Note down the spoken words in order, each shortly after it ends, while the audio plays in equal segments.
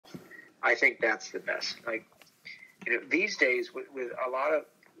I think that's the best. Like, these days with a lot of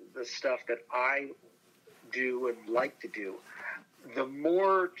the stuff that I do and like to do, the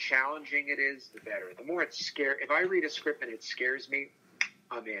more challenging it is, the better. The more it's scary. If I read a script and it scares me,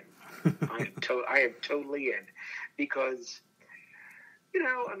 I'm in. I am totally in, because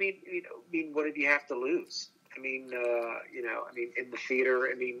I mean, what did you have to lose? I mean, in the theater,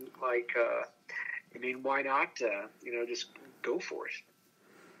 why not? Just go for it.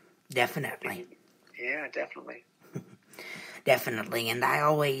 Definitely. Yeah, definitely. Definitely. And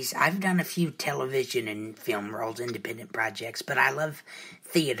I've done a few television and film roles, independent projects, but I love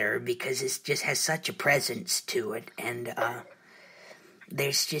theater because it just has such a presence to it. And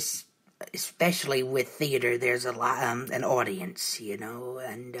there's just, especially with theater, there's a lot, an audience,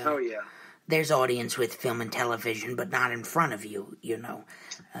 and oh, yeah. There's audience with film and television, but not in front of you,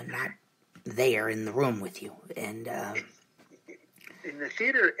 not there in the room with you. And in the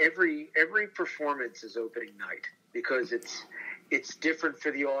theater, every performance is opening night, because it's different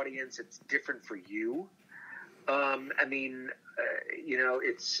for the audience. It's different for you.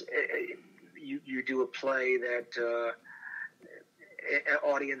 It's you do a play that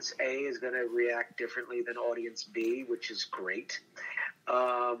audience A is going to react differently than audience B, which is great.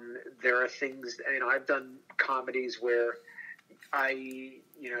 There are things, I've done comedies where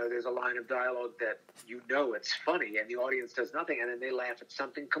there's a line of dialogue that it's funny, and the audience does nothing, and then they laugh at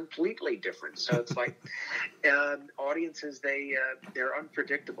something completely different. So it's like audiences, they're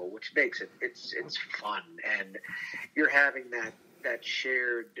unpredictable, which makes it's fun, and you're having that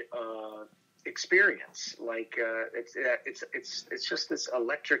shared experience. Like it's just this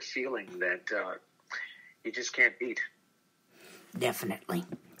electric feeling that you just can't beat. Definitely.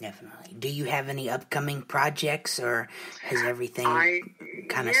 Do you have any upcoming projects, or has everything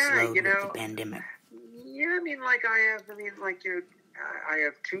kind of slowed with the pandemic? Yeah, I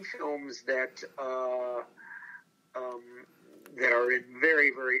have two films that are in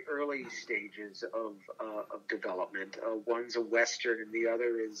very, very early stages of development. One's a Western, and the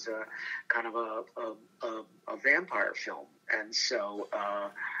other is kind of a vampire film. And so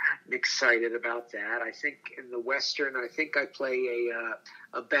I'm excited about that. I think in the Western, I play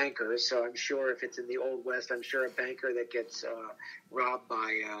a banker. So I'm sure if it's in the Old West, I'm sure a banker that gets robbed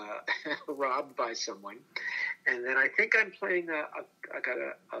by someone. And then I think I'm playing a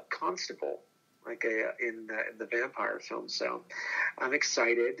constable, in the vampire film. So I'm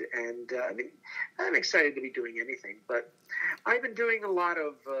excited, and I'm excited to be doing anything. But I've been doing a lot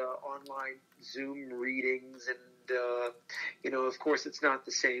of online Zoom readings, and of course, it's not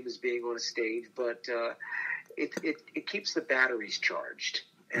the same as being on a stage, but it keeps the batteries charged.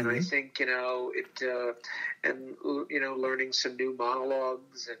 And I think learning some new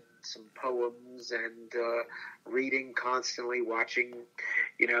monologues and some poems, and reading constantly, watching.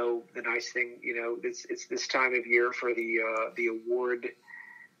 The nice thing, it's this time of year for the award.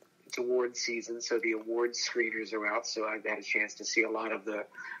 It's award season, so the award screeners are out. So I've had a chance to see a lot of the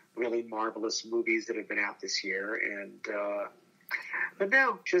really marvelous movies that have been out this year, and but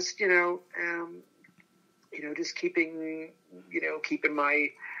now just just keeping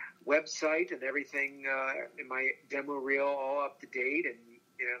my website and everything in my demo reel all up to date, and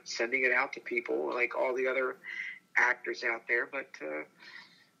sending it out to people like all the other actors out there. But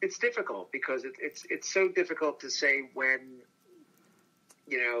it's difficult, because it's so difficult to say when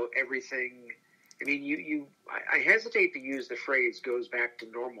everything. I hesitate to use the phrase "goes back to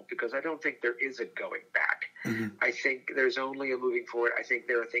normal," because I don't think there is a going back. Mm-hmm. I think there's only a moving forward. I think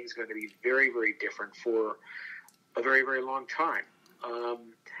there are things going to be very, very different for a very, very long time.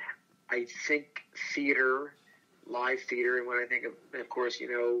 I think theater, live theater, and when I think of course,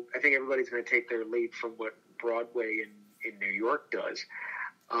 I think everybody's going to take their lead from what Broadway in New York does.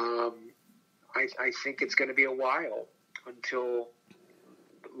 I think it's going to be a while until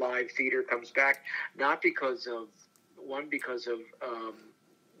live theater comes back, not because of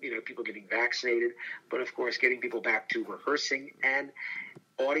people getting vaccinated, but of course getting people back to rehearsing, and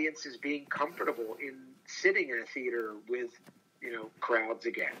audiences being comfortable in sitting in a theater with crowds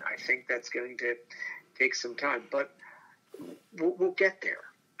again. I think that's going to take some time, but we'll get there.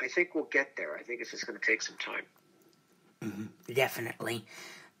 I think we'll get there. I think it's just going to take some time. Mm-hmm. Definitely.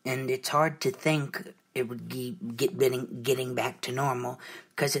 And it's hard to think it would getting back to normal,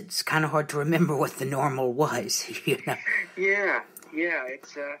 because it's kind of hard to remember what the normal was, Yeah,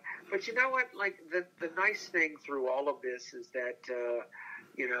 it's but you know what? Like the nice thing through all of this is that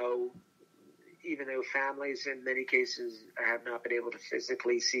even though families in many cases have not been able to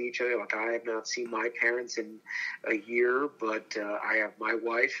physically see each other, like I have not seen my parents in a year, but I have my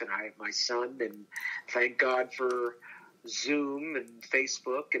wife and I have my son, and thank God for Zoom and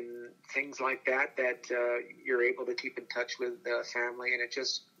Facebook and things like that you're able to keep in touch with family. And it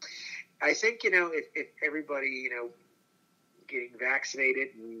just, I think, if everybody, getting vaccinated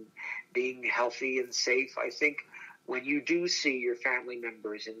and being healthy and safe, I think when you do see your family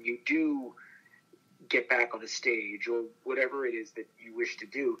members and you do get back on the stage or whatever it is that you wish to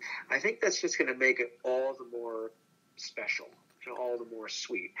do, I think that's just going to make it all the more special, all the more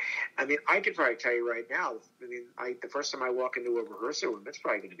sweet. I mean, I could probably tell you right now, the first time I walk into a rehearsal room, it's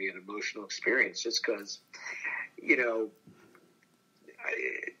probably going to be an emotional experience just because,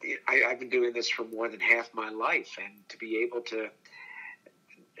 I've been doing this for more than half my life, and to be able to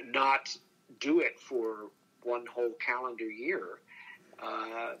not do it for one whole calendar year,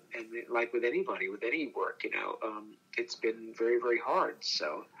 and like with anybody, with any work, it's been very, very hard.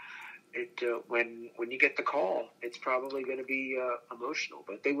 So when you get the call, it's probably going to be emotional,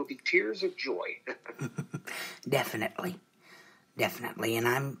 but they will be tears of joy. Definitely.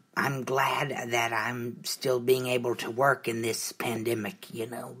 And I'm glad that I'm still being able to work in this pandemic,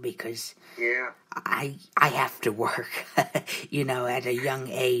 because I have to work, at a young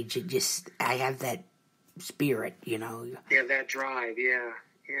age. I have that spirit, Yeah, that drive, yeah.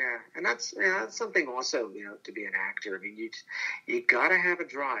 And that's something also, to be an actor. I mean, you got to have a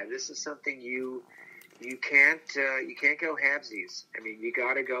drive. This is something you can't go halvesies. I mean, you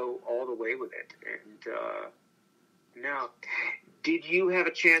got to go all the way with it. And now, did you have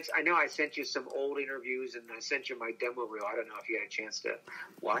a chance? I know I sent you some old interviews and I sent you my demo reel. I don't know if you had a chance to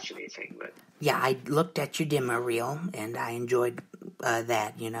watch anything, but yeah, I looked at your demo reel and I enjoyed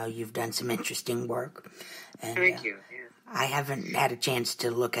that. You've done some interesting work. And, thank you. Yeah. I haven't had a chance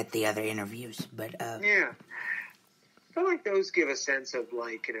to look at the other interviews, but yeah. I feel like those give a sense of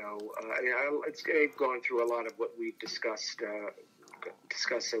it's going through a lot of what we've discussed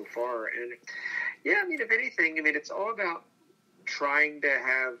so far, and if anything, it's all about trying to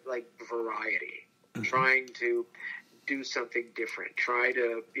have variety, trying to do something different, try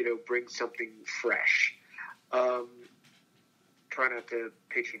to bring something fresh. Try not to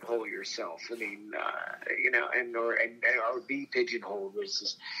pigeonhole yourself. I mean, or be pigeonholed,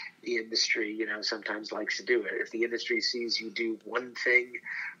 versus the industry, sometimes likes to do it. If the industry sees you do one thing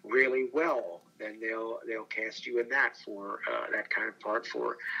really well, then they'll cast you in that for that kind of part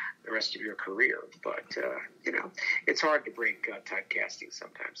for the rest of your career. But it's hard to break typecasting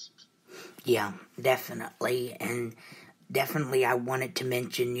sometimes. Yeah, definitely, and definitely, I wanted to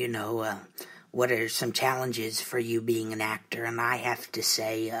mention, what are some challenges for you being an actor? And I have to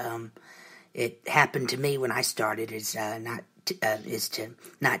say, it happened to me when I started. Is to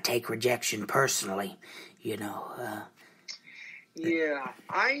not take rejection personally. Yeah,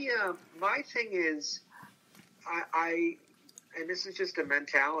 my thing is, I and this is just a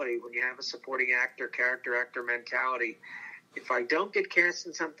mentality. When you have a supporting actor, character actor mentality, if I don't get cast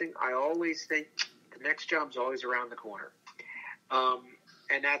in something, I always think the next job's always around the corner.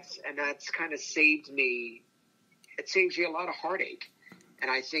 And that's kind of saved me. It saves you a lot of heartache. And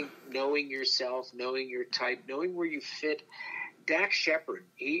I think knowing yourself, knowing your type, knowing where you fit. Dax Shepard,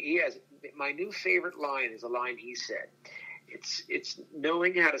 he has my new favorite line is a line he said. It's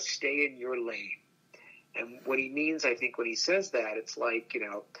knowing how to stay in your lane. And what he means, I think, when he says that, it's like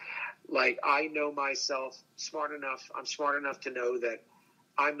I know myself I'm smart enough to know that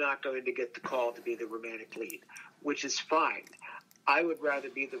I'm not going to get the call to be the romantic lead, which is fine. I would rather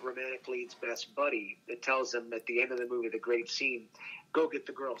be the romantic lead's best buddy that tells him at the end of the movie, the great scene, go get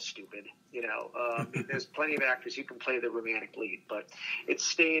the girl, stupid. There's plenty of actors who can play the romantic lead, but it's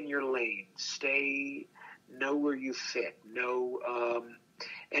stay in your lane, know where you fit,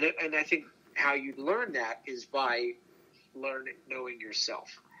 and I think how you learn that is by knowing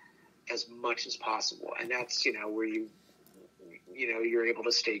yourself as much as possible, and that's where you're able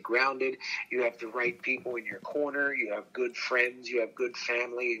to stay grounded. You have the right people in your corner. You have good friends. You have good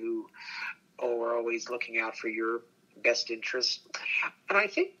family who are always looking out for your best interests. And I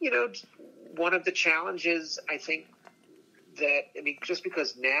think, one of the challenges, I think just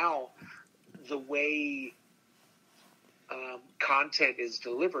because now the way content is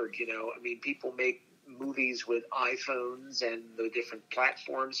delivered, people make movies with iPhones and the different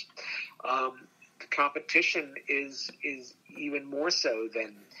platforms. The competition is even more so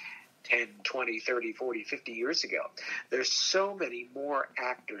than 10, 20, 30, 40, 50 years ago. There's so many more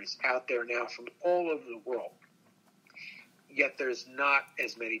actors out there now from all over the world, yet there's not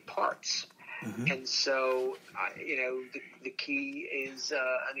as many parts. Mm-hmm. And so, the key is,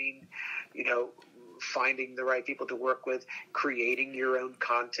 finding the right people to work with, creating your own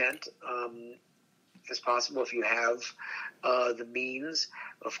content, as possible if you have the means.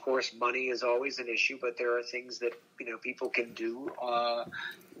 Of course, money is always an issue, but there are things that people can do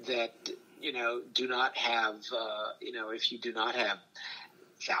that do not have if you do not have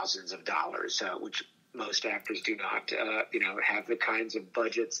thousands of dollars, which most actors do not, have the kinds of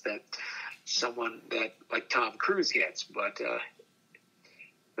budgets that someone that like Tom Cruise gets, but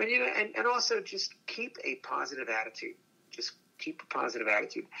and also just keep a positive attitude. Just keep a positive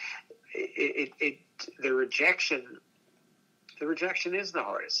attitude. The rejection is the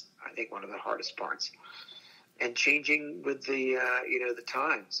hardest. I think one of the hardest parts. And changing with the the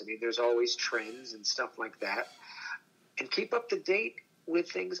times. I mean, there's always trends and stuff like that. And keep up to date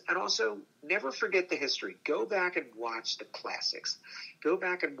with things, and also never forget the history. Go back and watch the classics. Go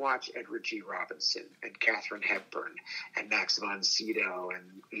back and watch Edward G. Robinson and Katharine Hepburn and Max von Sydow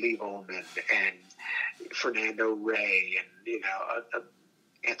and Lee Ullman and Fernando Rey and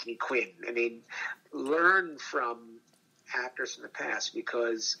Anthony Quinn. I mean, learn from actors from the past,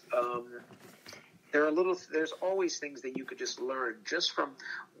 because there's always things that you could just learn just from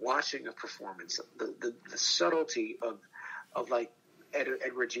watching a performance. The subtlety of like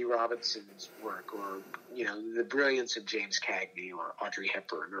Edward G. Robinson's work, or the brilliance of James Cagney or Audrey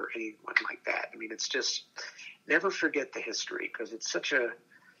Hepburn or anyone like that. I mean, it's just never forget the history, because it's such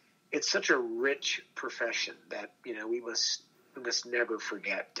a rich profession that we must never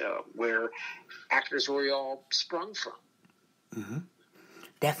forget where actors were all sprung from. Mm-hmm.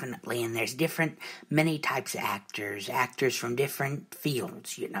 Definitely, and there's many types of actors from different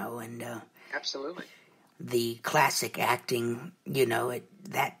fields, and absolutely. The classic acting,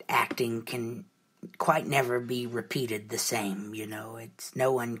 that acting can quite never be repeated the same, it's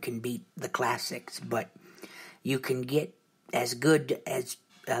no one can beat the classics, but you can get as good as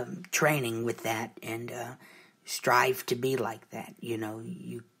training with that and strive to be like that,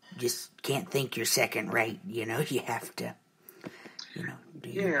 you just can't think you're second rate, you have to,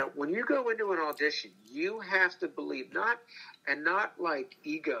 when you go into an audition, you have to believe, not like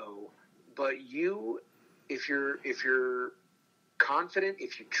ego, but if you're confident,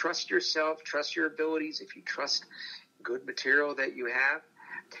 if you trust yourself, trust your abilities, if you trust good material that you have,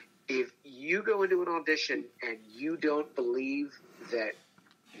 if you go into an audition and you don't believe that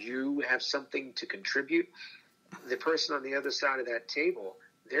you have something to contribute, the person on the other side of that table,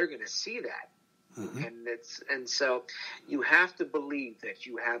 they're going to see that. Mm-hmm. And so you have to believe that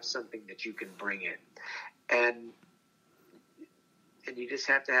you have something that you can bring in. And you just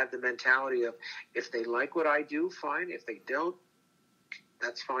have to have the mentality of, if they like what I do, fine. If they don't,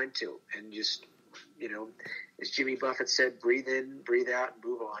 that's fine too. And just, as Jimmy Buffett said, breathe in, breathe out, and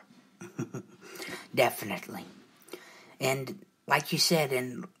move on. Definitely. And like you said,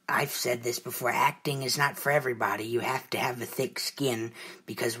 and I've said this before, acting is not for everybody. You have to have a thick skin,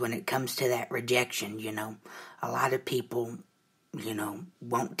 because when it comes to that rejection, a lot of people,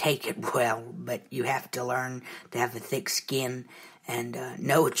 won't take it well, but you have to learn to have a thick skin and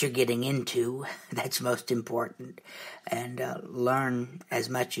know what you're getting into. That's most important. And learn as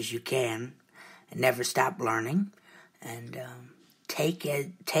much as you can, and never stop learning. And take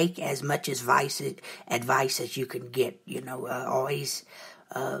as much advice as you can get. Always.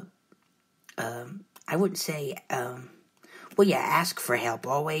 I wouldn't say. Ask for help.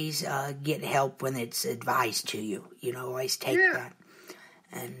 Always get help when it's advised to you. Always take that.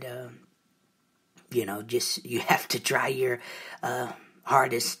 And just you have to try your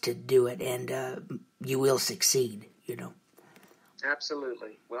hardest to do it, and you will succeed.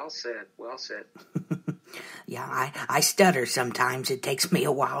 Absolutely. Well said. Well said. Yeah, I stutter sometimes. It takes me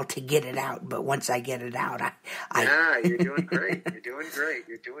a while to get it out, but once I get it out, you're doing great. You're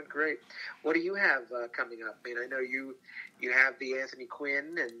doing great. What do you have coming up? I mean, I know you have the Anthony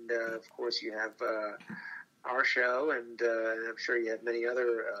Quinn, and of course you have our show, and I'm sure you have many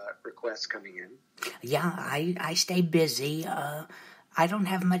other requests coming in. Yeah, I stay busy. I don't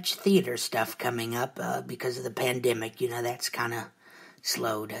have much theater stuff coming up because of the pandemic. That's kind of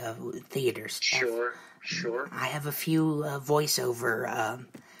slowed theater stuff. Sure. I have a few voiceover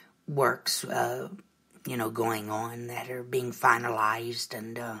works, going on that are being finalized,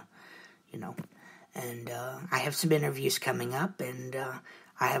 and I have some interviews coming up, and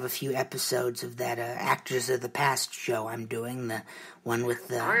I have a few episodes of that Actors of the Past show I'm doing, the one with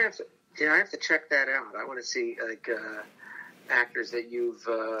the... I have to check that out. I want to see, actors that you've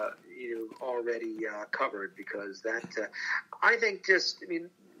already covered, because that I think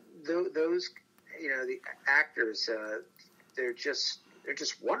those the actors they're just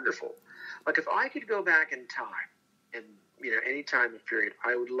wonderful. Like, if I could go back in time, and any time of period,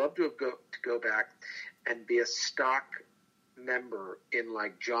 I would love to go back and be a stock member in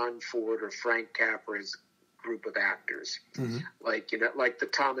like John Ford or Frank Capra's group of actors, like the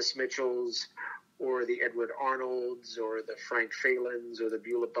Thomas Mitchells or the Edward Arnolds or the Frank Phalins or the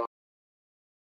Beulah